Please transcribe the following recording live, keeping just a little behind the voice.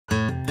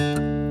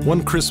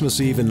One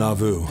Christmas Eve in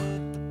Nauvoo,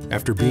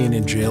 after being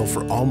in jail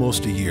for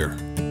almost a year,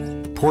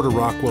 Porter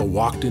Rockwell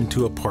walked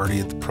into a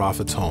party at the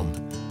prophet's home,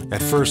 at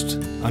first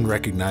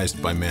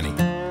unrecognized by many.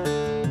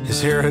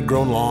 His hair had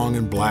grown long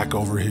and black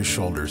over his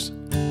shoulders.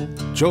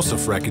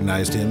 Joseph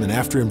recognized him, and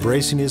after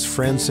embracing his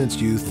friend since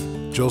youth,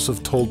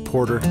 Joseph told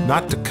Porter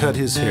not to cut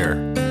his hair,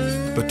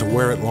 but to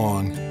wear it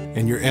long,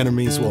 and your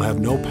enemies will have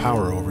no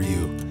power over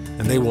you,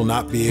 and they will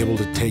not be able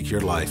to take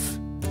your life.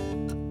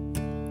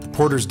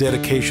 Porter's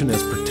dedication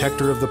as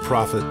protector of the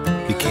prophet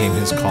became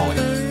his calling.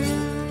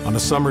 On a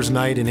summer's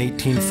night in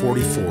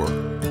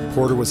 1844,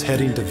 Porter was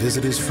heading to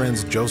visit his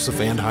friends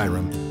Joseph and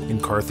Hiram in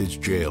Carthage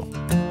jail.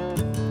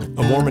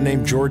 A Mormon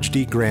named George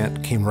D.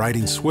 Grant came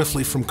riding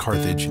swiftly from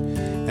Carthage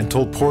and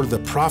told Porter the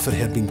prophet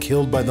had been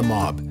killed by the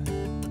mob.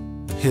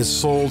 His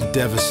soul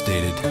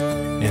devastated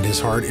and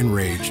his heart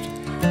enraged,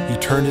 he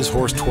turned his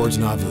horse towards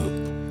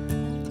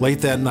Nauvoo.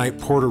 Late that night,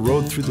 Porter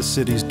rode through the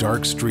city's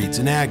dark streets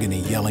in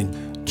agony, yelling,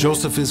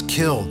 "Joseph is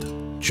killed!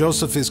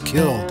 Joseph is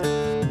killed!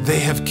 They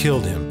have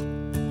killed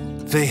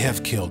him! They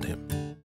have killed him!"